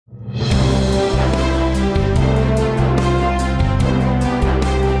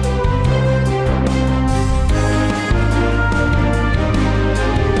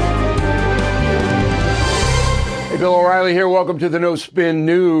Reilly here. Welcome to the No Spin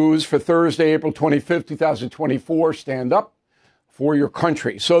News for Thursday, April 25th, 2024. Stand up for your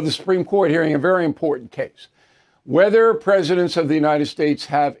country. So the Supreme Court hearing a very important case. Whether presidents of the United States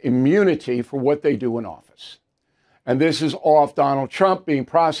have immunity for what they do in office. And this is off Donald Trump being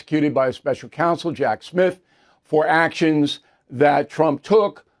prosecuted by a special counsel, Jack Smith, for actions that Trump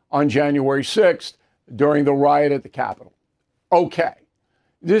took on January 6th during the riot at the Capitol. Okay.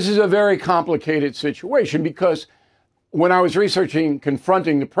 This is a very complicated situation because when I was researching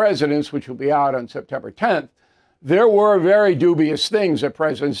Confronting the Presidents, which will be out on September 10th, there were very dubious things that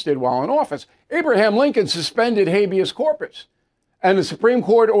presidents did while in office. Abraham Lincoln suspended habeas corpus, and the Supreme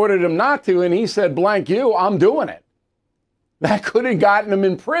Court ordered him not to, and he said, blank you, I'm doing it. That could have gotten him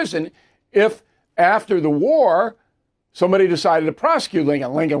in prison if, after the war, somebody decided to prosecute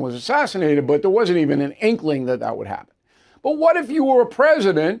Lincoln. Lincoln was assassinated, but there wasn't even an inkling that that would happen. But what if you were a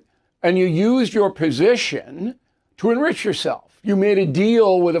president and you used your position to enrich yourself? You made a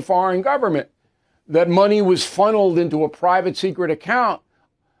deal with a foreign government. That money was funneled into a private secret account,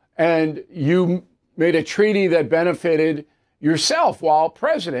 and you made a treaty that benefited yourself while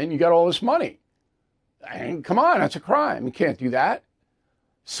president. You got all this money. And come on, that's a crime. You can't do that.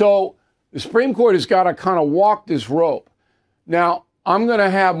 So the Supreme Court has got to kind of walk this rope. Now, I'm going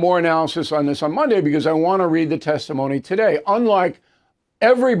to have more analysis on this on Monday because I want to read the testimony today. Unlike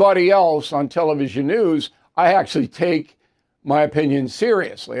everybody else on television news, I actually take my opinions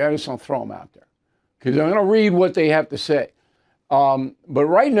seriously. I just don't throw them out there because I'm going to read what they have to say. But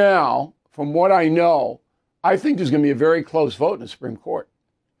right now, from what I know, I think there's going to be a very close vote in the Supreme Court.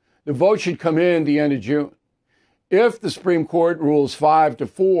 The vote should come in the end of June. If the Supreme Court rules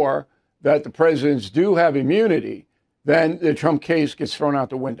 5-4 that the presidents do have immunity, then the Trump case gets thrown out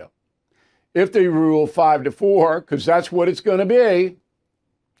the window. If they rule 5-4, because that's what it's going to be,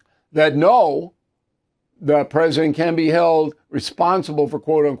 that no, the president can be held responsible for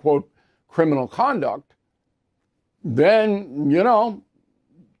quote unquote criminal conduct, then, you know,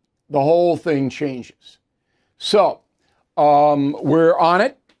 the whole thing changes. So we're on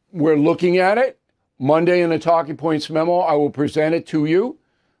it. We're looking at it. Monday in the Talking Points Memo, I will present it to you.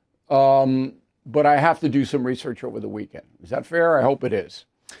 But I have to do some research over the weekend. Is that fair? I hope it is.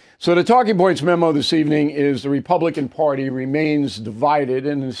 So the Talking Points Memo this evening is the Republican Party remains divided,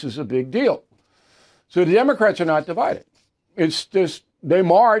 and this is a big deal. So the Democrats are not divided. It's just they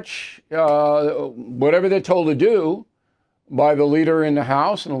march whatever they're told to do by the leader in the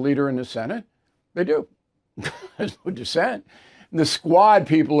House and the leader in the Senate. They do. There's no dissent. The squad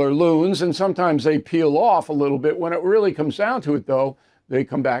people are loons, and sometimes they peel off a little bit. When it really comes down to it, though, they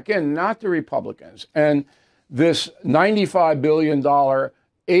come back in, not the Republicans. And this $95 billion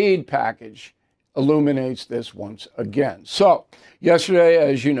aid package illuminates this once again. So yesterday,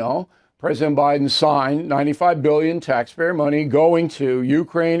 as you know, President Biden signed $95 billion taxpayer money going to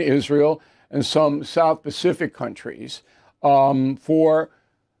Ukraine, Israel, and some South Pacific countries for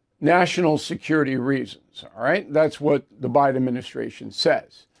national security reasons. All right. That's what the Biden administration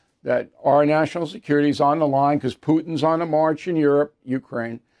says. That our national security is on the line because Putin's on the march in Europe,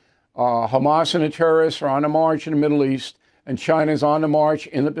 Ukraine. Hamas and the terrorists are on the march in the Middle East, and China's on the march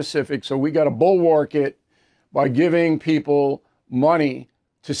in the Pacific. So we got to bulwark it by giving people money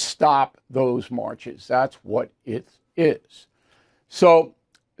to stop those marches. That's what it is. So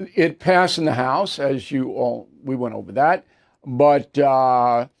it passed in the House, as you all, we went over that, but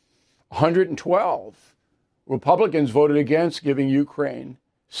 112 Republicans voted against giving Ukraine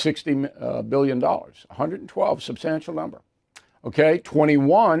 $60 billion, 112, substantial number. Okay,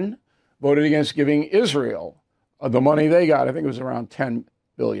 21 voted against giving Israel the money they got. I think it was around $10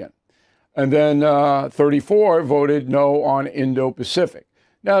 billion. And then 34 voted no on Indo-Pacific.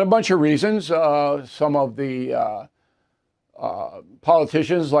 Now, a bunch of reasons. Some of the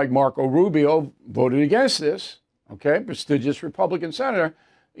politicians like Marco Rubio voted against this, okay, prestigious Republican senator.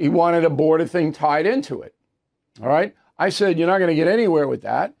 He wanted a border thing tied into it, all right? I said, you're not going to get anywhere with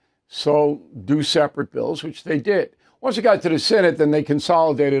that, so do separate bills, which they did. Once it got to the Senate, then they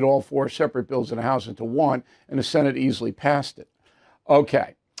consolidated all 4 separate bills in the House into one, and the Senate easily passed it.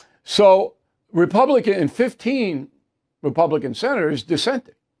 Okay, so 15 Republican senators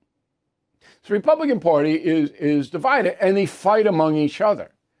dissented. So the Republican Party is divided, and they fight among each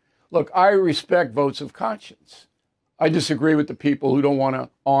other. Look, I respect votes of conscience. I disagree with the people who don't want to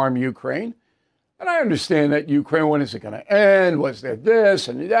arm Ukraine. And I understand that Ukraine, when is it going to end? Was there this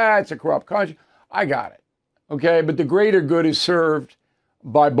and that? It's a corrupt country. I got it. Okay. But the greater good is served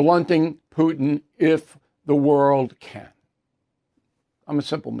by blunting Putin if the world can. I'm a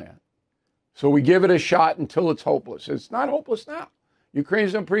simple man. So we give it a shot until it's hopeless. It's not hopeless now.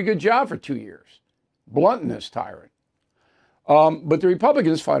 Ukraine's done a pretty good job for 2 years, blunting this tyrant. But the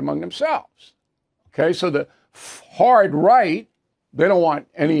Republicans fight among themselves. Okay, so the hard right, they don't want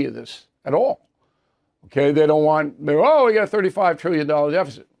any of this at all. Okay, they don't want, we got a $35 trillion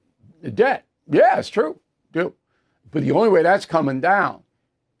deficit. The debt, yeah, it's true, do. But the only way that's coming down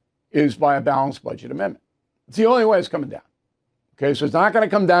is by a balanced budget amendment. It's the only way it's coming down. Okay, so it's not going to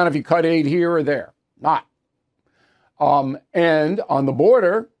come down if you cut aid here or there. Not. And on the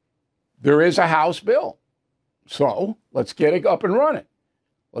border, there is a House bill. So let's get it up and running.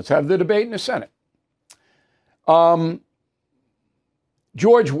 Let's have the debate in the Senate.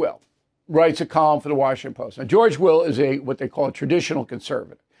 George Will writes a column for the Washington Post. Now, George Will is what they call a traditional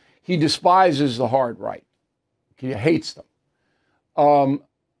conservative. He despises the hard right. He hates them.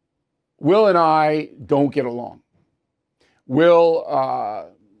 Will and I don't get along. Will,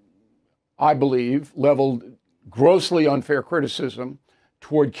 I believe, leveled grossly unfair criticism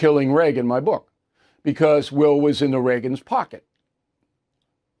toward killing Reagan, my book, because Will was in the Reagan's pocket.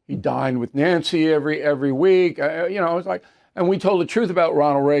 He dined with Nancy every week. It's like, and we told the truth about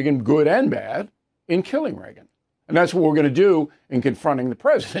Ronald Reagan, good and bad, in killing Reagan. And that's what we're going to do in confronting the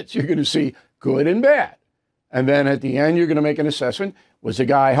presidents. You're going to see good and bad. And then at the end, you're going to make an assessment. Was the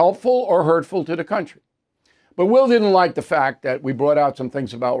guy helpful or hurtful to the country? But Will didn't like the fact that we brought out some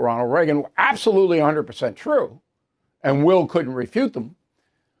things about Ronald Reagan, absolutely 100% true, and Will couldn't refute them.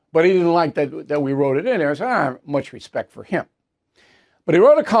 But he didn't like that we wrote it in there. So I have much respect for him. But he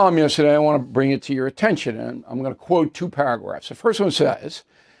wrote a column yesterday. I want to bring it to your attention, and I'm going to quote 2 paragraphs. The first one says,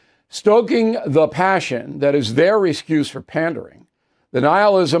 stoking the passion that is their excuse for pandering, the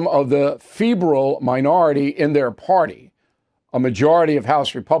nihilism of the febrile minority in their party, a majority of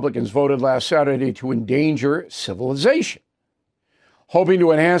House Republicans voted last Saturday to endanger civilization, hoping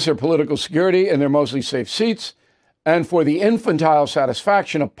to enhance their political security in their mostly safe seats, and for the infantile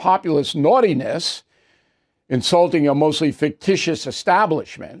satisfaction of populist naughtiness, insulting a mostly fictitious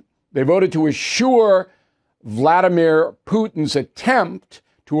establishment, they voted to assure Vladimir Putin's attempt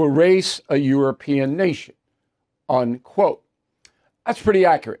to erase a European nation, unquote. That's pretty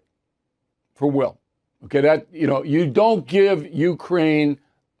accurate for Will. Okay, you don't give Ukraine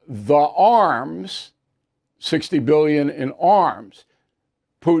the arms, 60 billion in arms,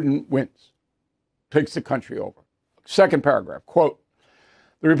 Putin wins, takes the country over. Second paragraph, quote,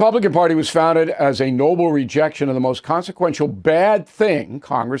 the Republican Party was founded as a noble rejection of the most consequential bad thing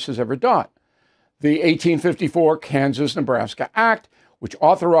Congress has ever done, the 1854 Kansas-Nebraska Act, which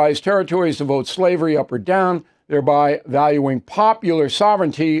authorized territories to vote slavery up or down, thereby valuing popular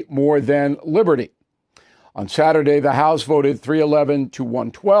sovereignty more than liberty. On Saturday, the House voted 311 to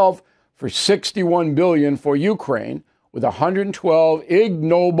 112 for $61 billion for Ukraine, with 112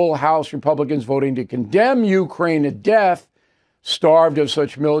 ignoble House Republicans voting to condemn Ukraine to death, starved of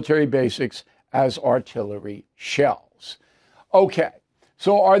such military basics as artillery shells. Okay,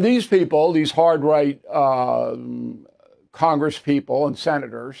 so are these people, these hard right Congress people and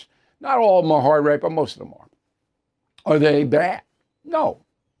senators, not all of them are hard right, but most of them are they bad? No,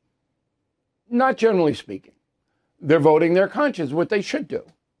 not generally speaking. They're voting their conscience, what they should do.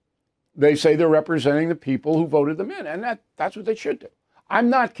 They say they're representing the people who voted them in, and that's what they should do. I'm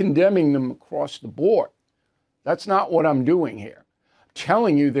not condemning them across the board. That's not what I'm doing here. I'm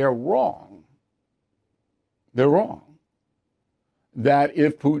telling you they're wrong. They're wrong. That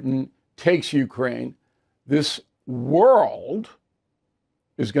if Putin takes Ukraine, this world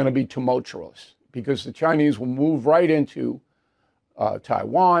is going to be tumultuous because the Chinese will move right into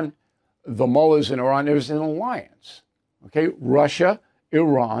Taiwan, the mullahs in Iran. There's an alliance. Okay, Russia,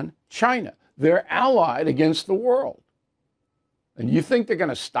 Iran, China. They're allied against the world. And you think they're going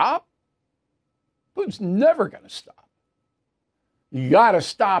to stop? Putin's never going to stop. You got to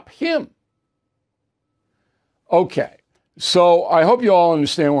stop him. Okay, so I hope you all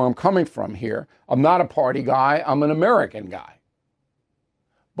understand where I'm coming from here. I'm not a party guy. I'm an American guy.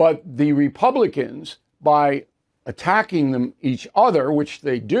 But the Republicans, by attacking them each other, which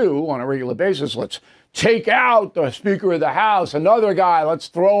they do on a regular basis, let's take out the Speaker of the House, another guy, let's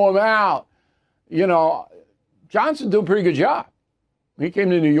throw him out. Johnson did a pretty good job. He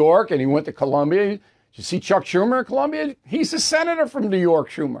came to New York and he went to Columbia. Did you see Chuck Schumer in Columbia? He's a senator from New York,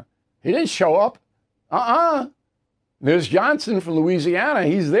 Schumer. He didn't show up. There's Johnson from Louisiana.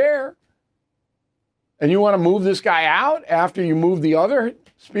 He's there. And you want to move this guy out after you move the other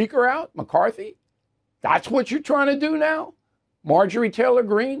speaker out, McCarthy? That's what you're trying to do now? Marjorie Taylor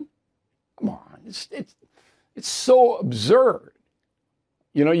Greene? Come on. It's so absurd.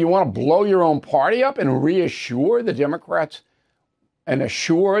 You want to blow your own party up and reassure the Democrats and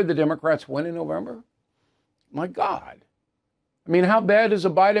assure the Democrats win in November? My God. I mean, how bad does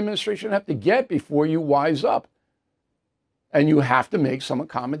the Biden administration have to get before you wise up? and you have to make some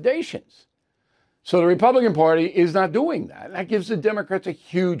accommodations. So the Republican Party is not doing that. And that gives the Democrats a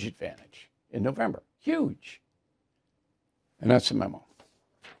huge advantage in November. Huge. And that's the memo.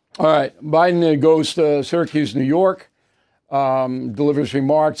 All right. Biden goes to Syracuse, New York, delivers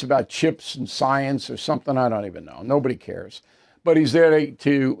remarks about chips and science or something. I don't even know. Nobody cares. But he's there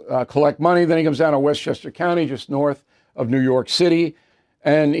to collect money. Then he comes down to Westchester County, just north of New York City,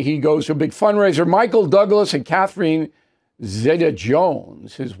 and he goes to a big fundraiser. Michael Douglas and Catherine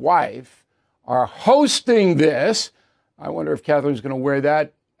Zeta-Jones, his wife, are hosting this. I wonder if Catherine's going to wear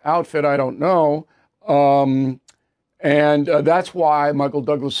that outfit. I don't know. And that's why Michael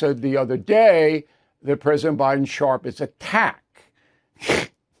Douglas said the other day that President Biden's sharp is attack.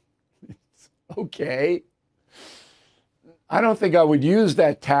 Okay. I don't think I would use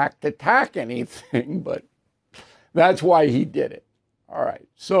that tack to tack anything, but that's why he did it. All right.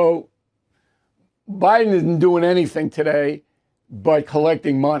 So Biden isn't doing anything today but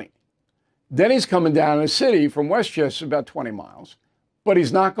collecting money. Then he's coming down in the city from Westchester, about 20 miles, but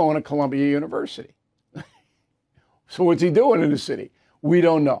he's not going to Columbia University. So what's he doing in the city? We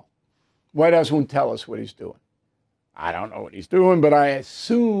don't know. White House won't tell us what he's doing. I don't know what he's doing, but I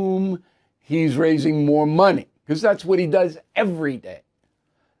assume he's raising more money because that's what he does every day.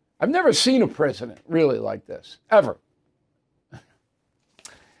 I've never seen a president really like this, ever.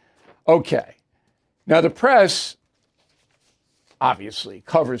 Okay. Now, the press obviously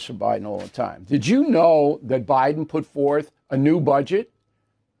covers for Biden all the time. Did you know that Biden put forth a new budget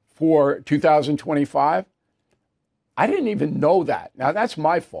for 2025? I didn't even know that. Now, that's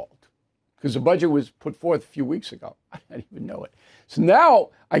my fault because the budget was put forth a few weeks ago. I didn't even know it. So now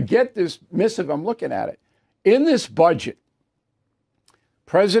I get this missive. I'm looking at it. In this budget,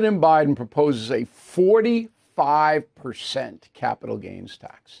 President Biden proposes a 45% capital gains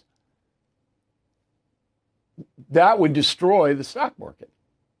tax. That would destroy the stock market.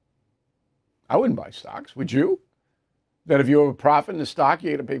 I wouldn't buy stocks, would you? That if you have a profit in the stock,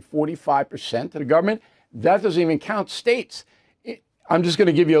 you're going to pay 45% to the government? That doesn't even count states. I'm just going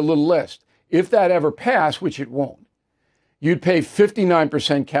to give you a little list. If that ever passed, which it won't, you'd pay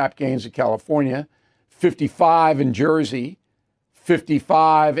 59% cap gains in California, 55 in Jersey,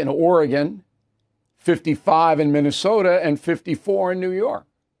 55 in Oregon, 55 in Minnesota, and 54 in New York.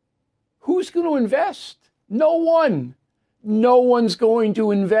 Who's going to invest? No one. No one's going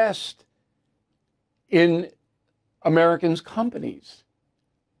to invest in Americans' companies.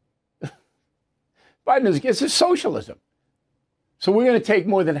 Biden is against socialism. So we're going to take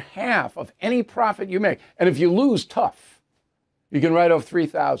more than half of any profit you make. And if you lose, tough. You can write off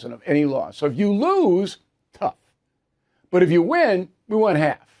 $3,000 of any loss. So if you lose, tough. But if you win, we want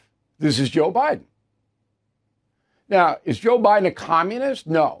half. This is Joe Biden. Now, is Joe Biden a communist?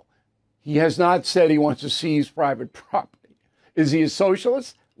 No. He has not said he wants to seize private property. Is he a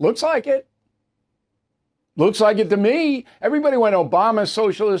socialist? Looks like it. Looks like it to me. Everybody went Obama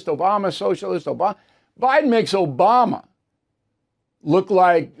socialist, Obama socialist, Obama. Biden makes Obama look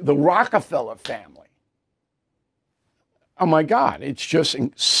like the Rockefeller family. Oh, my God. It's just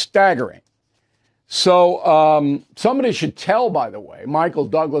staggering. So somebody should tell, by the way, Michael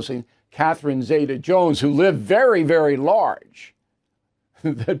Douglas and Catherine Zeta-Jones, who live very, very large,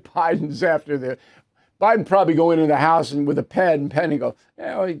 that Biden's after the... Biden probably go into the house and with a pen and go,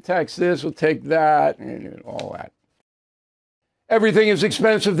 well, he takes this, we'll take that, and all that. Everything is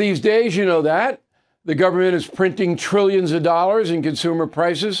expensive these days, you know that. The government is printing trillions of dollars and consumer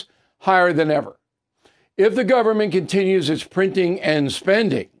prices higher than ever. If the government continues its printing and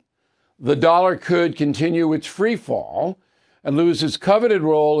spending, the dollar could continue its free fall and lose its coveted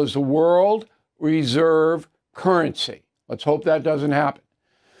role as the world reserve currency. Let's hope that doesn't happen.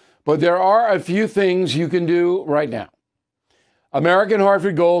 But there are a few things you can do right now. American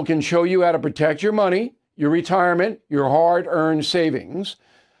Hartford Gold can show you how to protect your money, your retirement, your hard-earned savings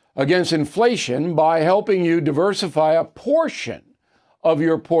against inflation by helping you diversify a portion of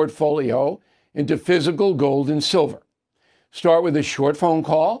your portfolio into physical gold and silver. Start with a short phone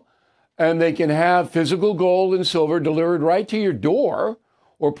call, and they can have physical gold and silver delivered right to your door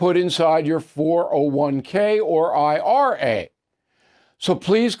or put inside your 401k or IRA. So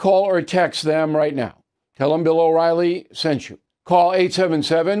please call or text them right now. Tell them Bill O'Reilly sent you. Call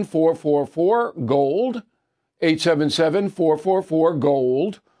 877-444-GOLD,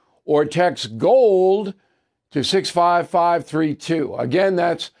 877-444-GOLD, or text GOLD to 65532. Again,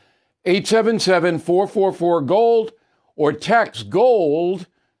 that's 877-444-GOLD, or text GOLD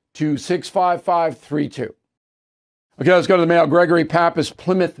to 65532. Okay, let's go to the mail. Gregory Pappas,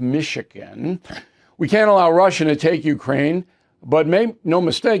 Plymouth, Michigan. We can't allow Russia to take Ukraine. But make no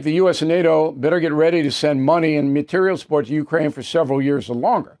mistake, the U.S. and NATO better get ready to send money and material support to Ukraine for several years or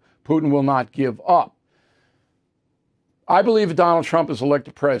longer. Putin will not give up. I believe if Donald Trump is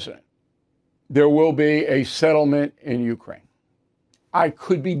elected president, there will be a settlement in Ukraine. I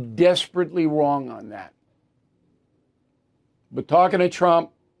could be desperately wrong on that. But talking to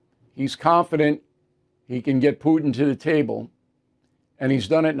Trump, he's confident he can get Putin to the table, and he's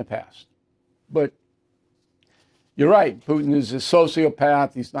done it in the past. But you're right, Putin is a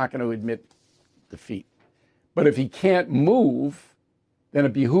sociopath. He's not going to admit defeat. But if he can't move, then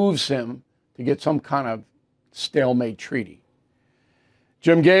it behooves him to get some kind of stalemate treaty.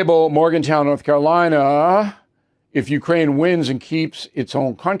 Jim Gable, Morgantown, North Carolina. If Ukraine wins and keeps its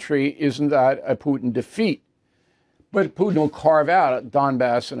own country, isn't that a Putin defeat? But Putin will carve out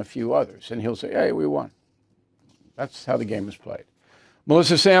Donbass and a few others, and he'll say, hey, we won. That's how the game is played.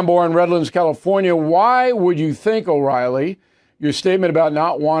 Melissa Sanborn, Redlands, California. Why would you think, O'Reilly, your statement about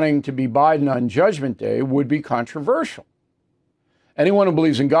not wanting to be Biden on Judgment Day would be controversial? Anyone who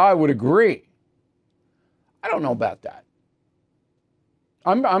believes in God would agree. I don't know about that.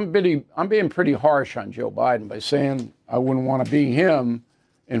 I'm being pretty harsh on Joe Biden by saying I wouldn't want to be him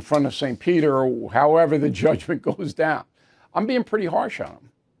in front of St. Peter or however the judgment goes down. I'm being pretty harsh on him.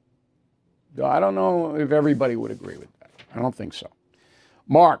 I don't know if everybody would agree with that. I don't think so.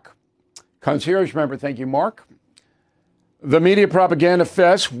 Mark, concierge member, thank you, Mark. The media propaganda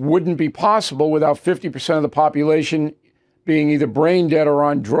fest wouldn't be possible without 50% of the population being either brain dead or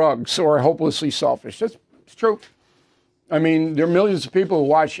on drugs or hopelessly selfish. That's true. I mean, there are millions of people who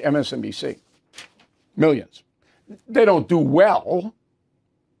watch MSNBC. Millions. They don't do well,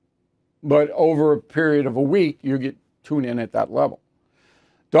 but over a period of a week, you get tuned in at that level.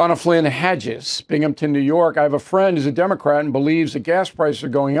 Donna Flynn Hedges, Binghamton, New York. I have a friend who's a Democrat and believes that gas prices are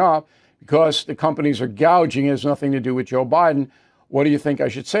going up because the companies are gouging. It has nothing to do with Joe Biden. What do you think I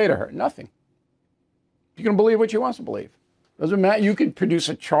should say to her? Nothing. You can believe what she wants to believe. Doesn't matter. You could produce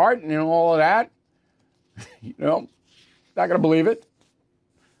a chart and all of that. Not going to believe it.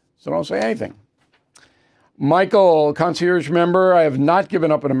 So don't say anything. Michael, concierge member, I have not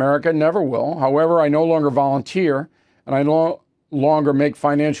given up in America, never will. However, I no longer volunteer, and I no longer make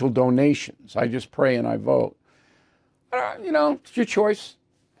financial donations. I just pray and I vote. It's your choice.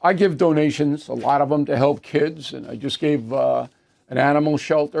 I give donations, a lot of them, to help kids, and I just gave an animal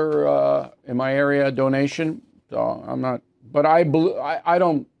shelter in my area a donation. So I'm not, but I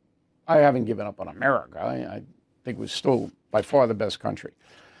haven't given up on America. I think we're still by far the best country.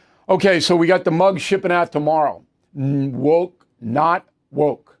 Okay, so we got the mug shipping out tomorrow. Woke, not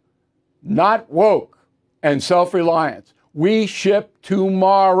woke. Not woke and self-reliance. We ship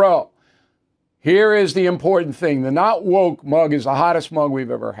tomorrow. Here is the important thing. The not woke mug is the hottest mug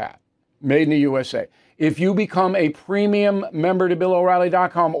we've ever had. Made in the USA. If you become a premium member to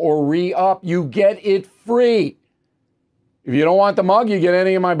BillO'Reilly.com or re-up, you get it free. If you don't want the mug, you get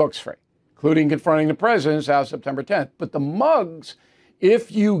any of my books free, including Confronting the President, out September 10th. But the mugs,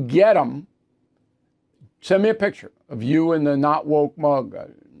 if you get them, send me a picture of you in the not woke mug.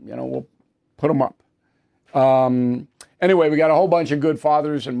 We'll put them up. Anyway, we got a whole bunch of good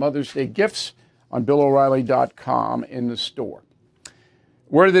Father's and Mother's Day gifts on BillO'Reilly.com in the store.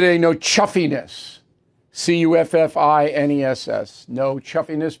 Word of the day, no chuffiness. CUFFINESS. No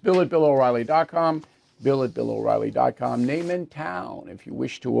chuffiness. Bill at BillO'Reilly.com. Bill at BillO'Reilly.com. Name and town if you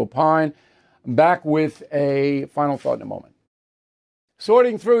wish to opine. I'm back with a final thought in a moment.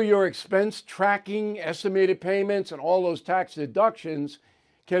 Sorting through your expense tracking, estimated payments, and all those tax deductions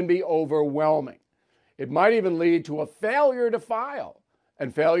can be overwhelming. It might even lead to a failure to file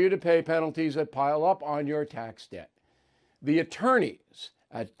and failure to pay penalties that pile up on your tax debt. The attorneys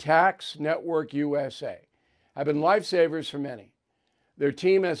at Tax Network USA have been lifesavers for many. Their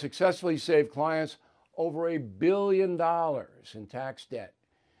team has successfully saved clients over $1 billion in tax debt.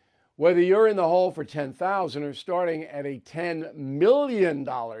 Whether you're in the hole for $10,000 or starting at a $10 million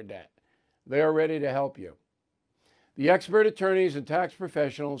debt, they are ready to help you. The expert attorneys and tax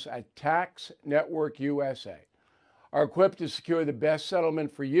professionals at Tax Network USA are equipped to secure the best settlement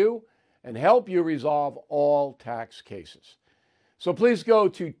for you and help you resolve all tax cases. So please go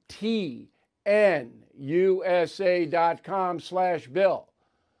to tnusa.com/bill,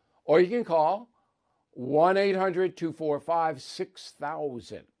 or you can call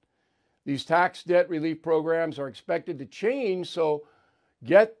 1-800-245-6000. These tax debt relief programs are expected to change, so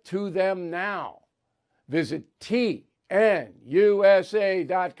get to them now. Visit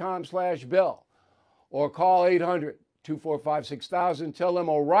tnusa.com/bill or call 800-245-6000. Tell them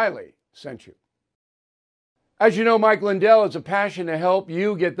O'Reilly sent you. As you know, Mike Lindell has a passion to help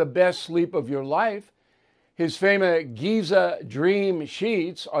you get the best sleep of your life. His famous Giza Dream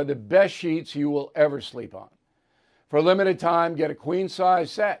sheets are the best sheets you will ever sleep on. For a limited time, get a queen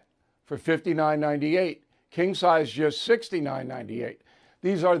size set for $59.98. King size just $69.98.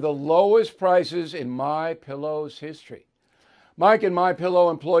 These are the lowest prices in MyPillow's history. Mike and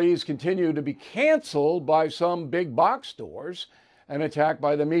MyPillow employees continue to be canceled by some big box stores and attacked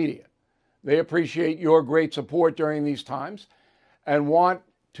by the media. They appreciate your great support during these times and want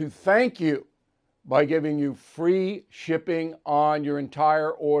to thank you by giving you free shipping on your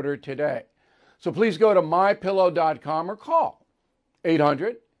entire order today. So please go to mypillow.com or call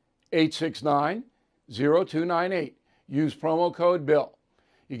 800-869-0298. Use promo code BILL.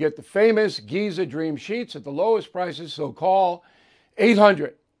 You get the famous Giza Dream sheets at the lowest prices, so call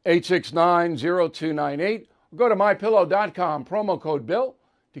 800-869-0298 or go to mypillow.com, promo code BILL,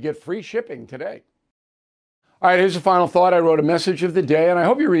 to get free shipping today. All right, here's the final thought. I wrote a message of the day, and I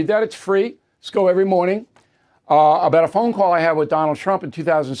hope you read that. It's free. Let's go every morning. About a phone call I had with Donald Trump in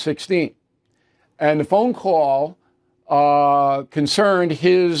 2016. And the phone call concerned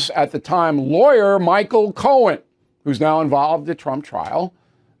his, at the time, lawyer, Michael Cohen, who's now involved in the Trump trial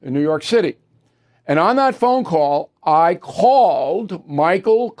in New York City. And on that phone call, I called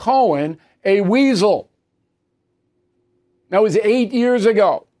Michael Cohen a weasel. That was 8 years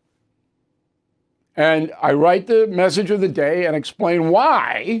ago. And I write the message of the day and explain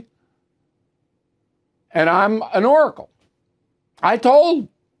why. And I'm an oracle. I told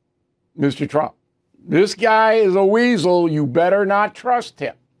Mr. Trump, this guy is a weasel. You better not trust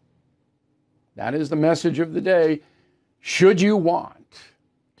him. That is the message of the day, should you want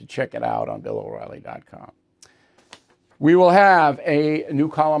to check it out on BillO'Reilly.com. We will have a new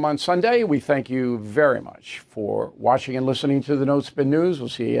column on Sunday. We thank you very much for watching and listening to the No Spin News. We'll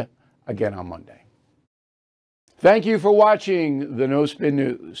see you again on Monday. Thank you for watching the No Spin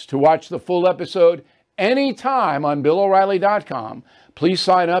News. To watch the full episode anytime on BillO'Reilly.com, please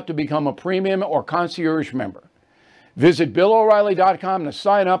sign up to become a premium or concierge member. Visit BillO'Reilly.com to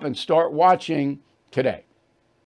sign up and start watching today.